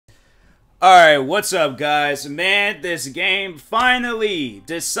Alright, what's up guys? Man, this game finally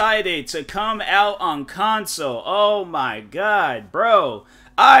decided to come out on console. Oh my god, bro.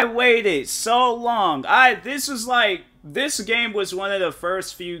 I waited so long. This game was one of the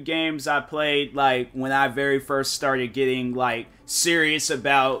first few games I played, like, when I very first started getting, like, serious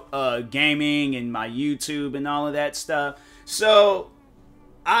about gaming and my YouTube and all of that stuff. So,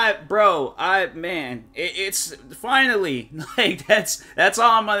 it's finally, like, that's all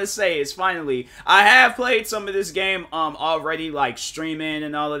I'm gonna say. It's finally. I have played some of this game already, like streaming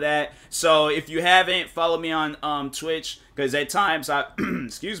and all of that. So if you haven't, follow me on Twitch, because at times I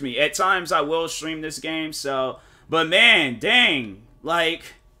excuse me, at times I will stream this game. So, but man, dang, like,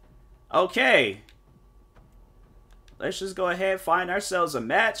 okay, let's just go ahead, find ourselves a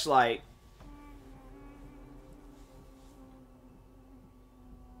match, like.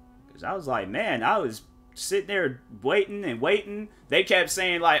 I was like, man, I was sitting there waiting and waiting. They kept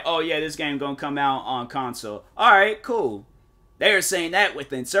saying, like, oh yeah, this game gonna come out on console. Alright, cool. They were saying that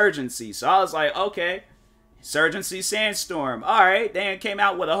with Insurgency. So I was like, okay. Insurgency Sandstorm. Alright, they came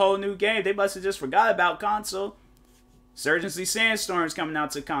out with a whole new game. They must have just forgot about console. Insurgency Sandstorm's coming out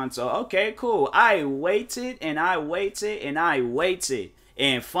to console. Okay, cool. I waited and I waited and I waited.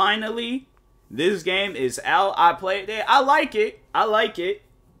 And finally, this game is out. I played it. I like it. I like it.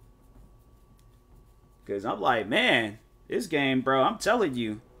 Because I'm like, man, this game, bro, I'm telling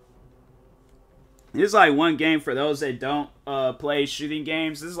you. It's like one game for those that don't play shooting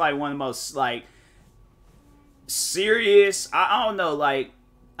games. This is like one of the most, like, serious, I don't know, like,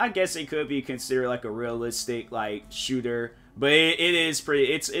 I guess it could be considered like a realistic, like, shooter. But it is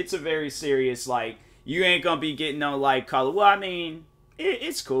pretty, it's a very serious, like, you ain't gonna be getting no, like, color. Well, I mean,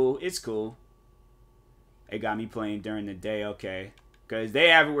 it's cool. It's cool. It got me playing during the day, okay. Because they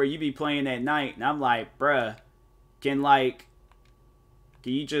have it where you be playing at night. And I'm like, bruh, can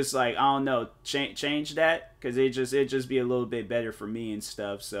you just, like, I don't know, change that? Because it just be a little bit better for me and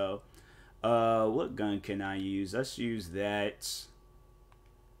stuff. So, what gun can I use? Let's use that.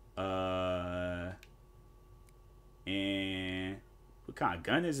 And what kind of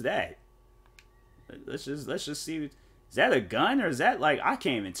gun is that? Let's just see. Is that a gun or is that, like, I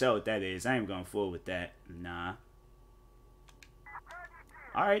can't even tell what that is. I ain't going to fool with that. Nah.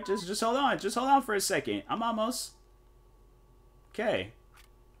 Alright, just hold on. Just hold on for a second. I'm almost. Okay.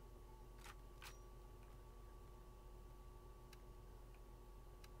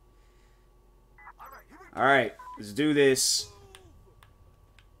 Alright, let's do this.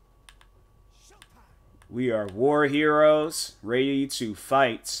 We are war heroes, ready to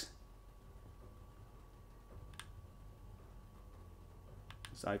fight.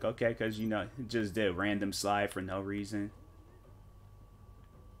 It's like, okay, because, you know, just did a random slide for no reason.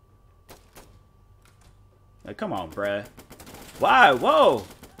 Like, come on, bruh. Why? Whoa!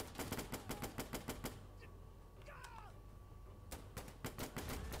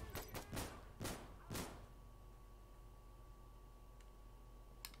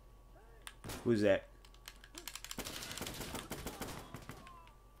 Who's that?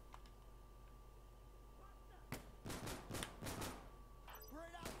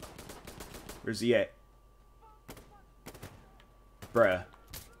 Where's he at? Bruh.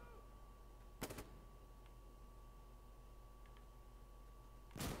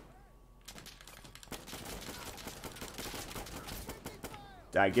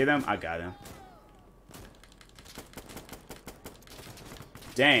 Did I get him? I got him.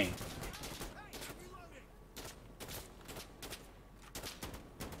 Dang.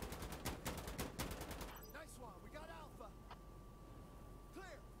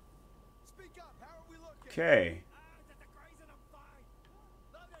 Okay.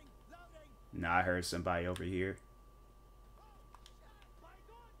 Nah, I heard somebody over here.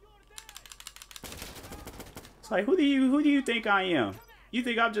 It's like, who do you think I am? You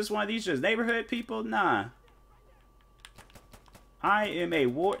think I'm just one of these just neighborhood people? Nah. I am a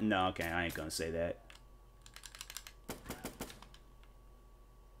war... No, okay, I ain't gonna say that.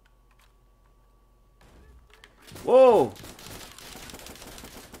 Whoa!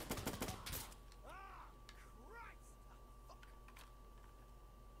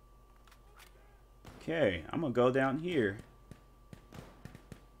 Okay, I'm gonna go down here.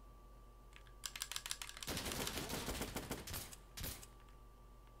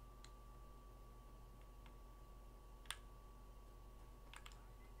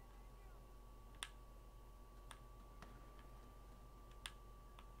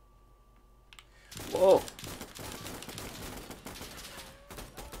 Whoa.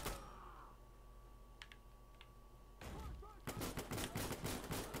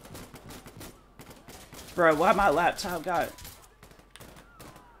 Bro, why my laptop got...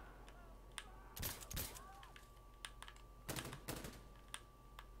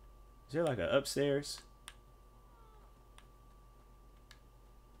 Is there like a upstairs?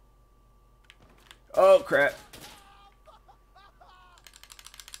 Oh, crap.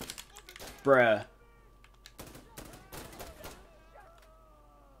 Bruh.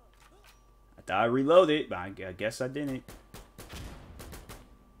 I thought I reloaded, but I guess I didn't.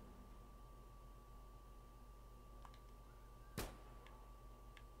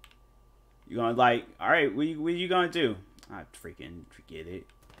 You gonna like, alright, what you gonna do? I freaking forget it.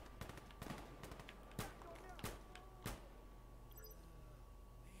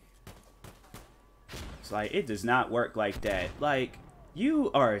 It's like, it does not work like that. Like,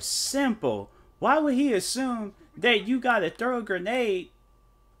 you are simple. Why would he assume that you gotta throw a grenade?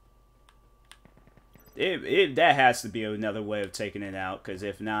 That has to be another way of taking it out, because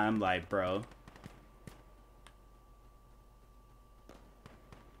if not, I'm like, bro.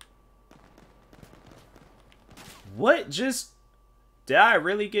 What just... Did I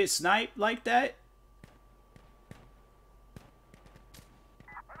really get sniped like that?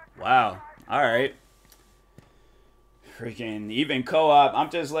 Wow. Alright. Freaking, even co-op,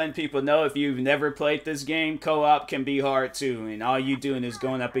 I'm just letting people know, if you've never played this game, co-op can be hard too, and all you doing is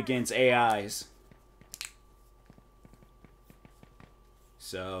going up against AIs.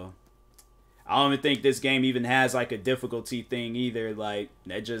 So, I don't even think this game even has like a difficulty thing either. Like,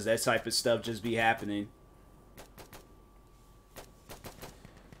 that type of stuff just be happening.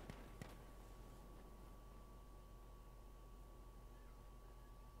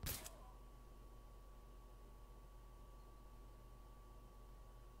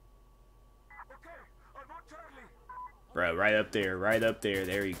 Bro, right up there, right up there.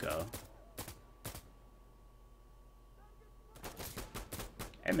 There you go.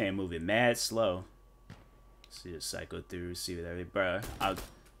 That man moving mad slow. See the cycle through, see what everything, bro.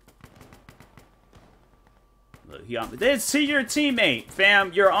 Look, this to your teammate,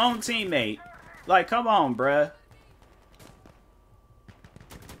 fam, your own teammate. Like, come on, bruh.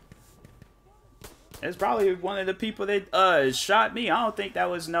 It's probably one of the people that shot me. I don't think that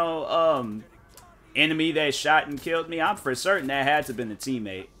was no enemy that shot and killed me. I'm for certain that had to have been a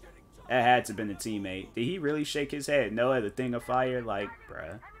teammate. That had to have been a teammate. Did he really shake his head? No, at the thing of fire? Like,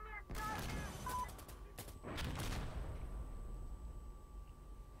 bruh.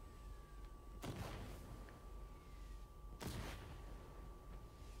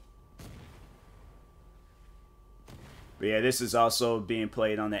 But yeah, this is also being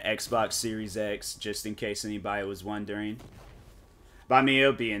played on the Xbox Series X, just in case anybody was wondering. But I mean,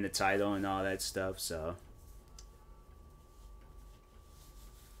 it'll be in the title and all that stuff, so.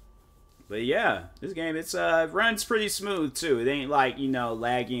 But yeah, this game, it's runs pretty smooth too. It ain't like, you know,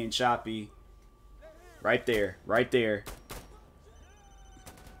 laggy and choppy. Right there, right there.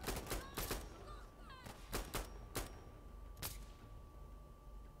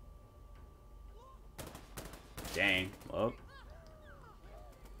 Dang, well.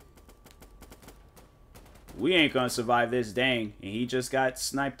 We ain't gonna survive this, dang. And he just got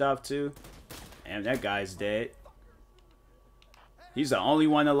sniped off too. Damn, that guy's dead. He's the only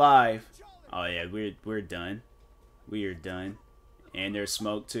one alive. Oh yeah, we're done. We are done. And there's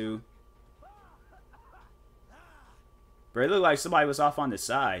smoke too. Bro, it looked like somebody was off on the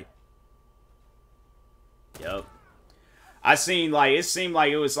side. Yup. I seen like, it seemed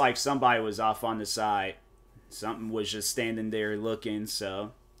like it was like somebody was off on the side. Something was just standing there looking,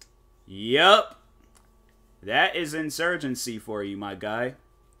 so. Yup. That is Insurgency for you, my guy.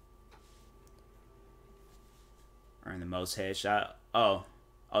 Earn the most headshot. Oh.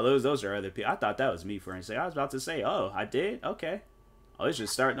 Oh, those are other people. I thought that was me for a second. I was about to say, oh, I did? Okay. Oh, it's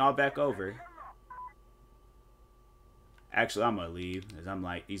just starting all back over. Actually, I'm going to leave, because I'm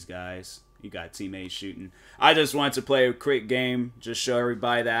like, these guys, you got teammates shooting. I just wanted to play a quick game, just show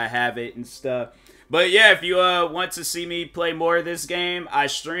everybody that I have it and stuff. But yeah, if you want to see me play more of this game, I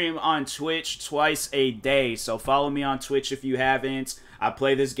stream on Twitch twice a day. So follow me on Twitch if you haven't. I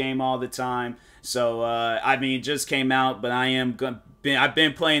play this game all the time. So, I mean, it just came out, but I've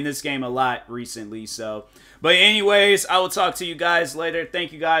been playing this game a lot recently. So, but anyways, I will talk to you guys later.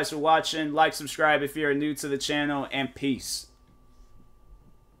 Thank you guys for watching. Like, subscribe if you're new to the channel, and peace.